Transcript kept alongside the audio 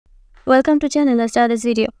Welcome to channel. Let's start this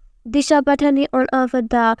video. Disha Patani, one of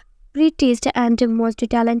the prettiest and most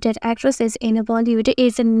talented actresses in Bollywood,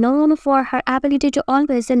 is known for her ability to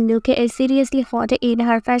always look seriously hot in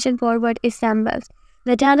her fashion-forward ensembles.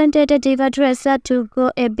 The talented diva dresses to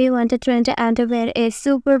go beyond the trend and wear a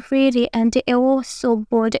super pretty and so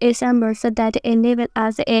bold ensembles that enable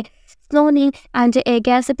us a stunning and a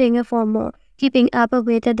gasping for more. Keeping up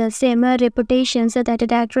with the same reputations that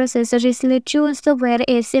the actresses recently chose to wear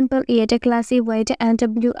a simple yet classy white and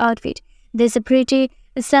blue outfit. This pretty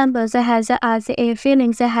samples has us a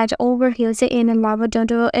feelings head over heels in love,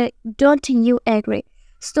 don't you agree?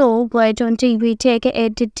 So why don't we take a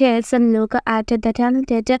detailed look at the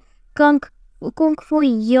talented Kung Fu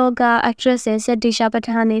yoga actresses Disha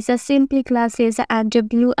Patani's simply classes and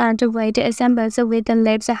blue and white ensembles with the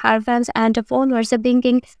lips, her fans and followers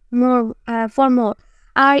begging more for more.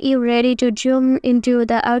 Are you ready to zoom into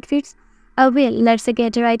the outfits? Well, let's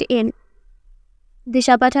get right in.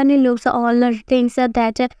 Disha Patani looks all the things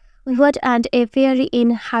that what and a fairy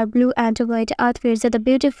in her blue and white outfits. The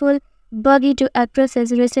beautiful baggy two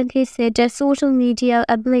actresses recently set social media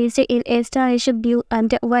ablaze in a stylish blue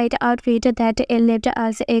and white outfit that left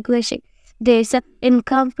us gushing. This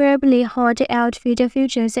incomparably hot outfit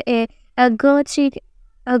features a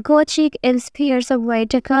gothic inspired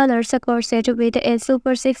white colors corset with a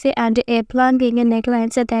super sexy and a plunging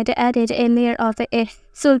neckline that added a layer of a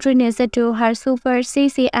sultriness to her super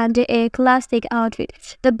sexy and a classic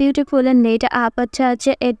outfit. The beautiful knit-up touch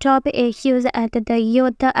atop a hues at the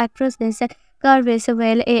youth actresses carves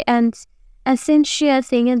well and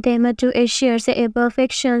accentuating them to a shears a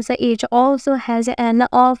perfection. Each also has an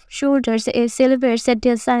off-shoulders a silver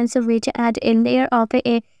design which add a layer of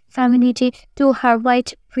a femininity to her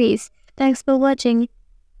white piece. Thanks for watching.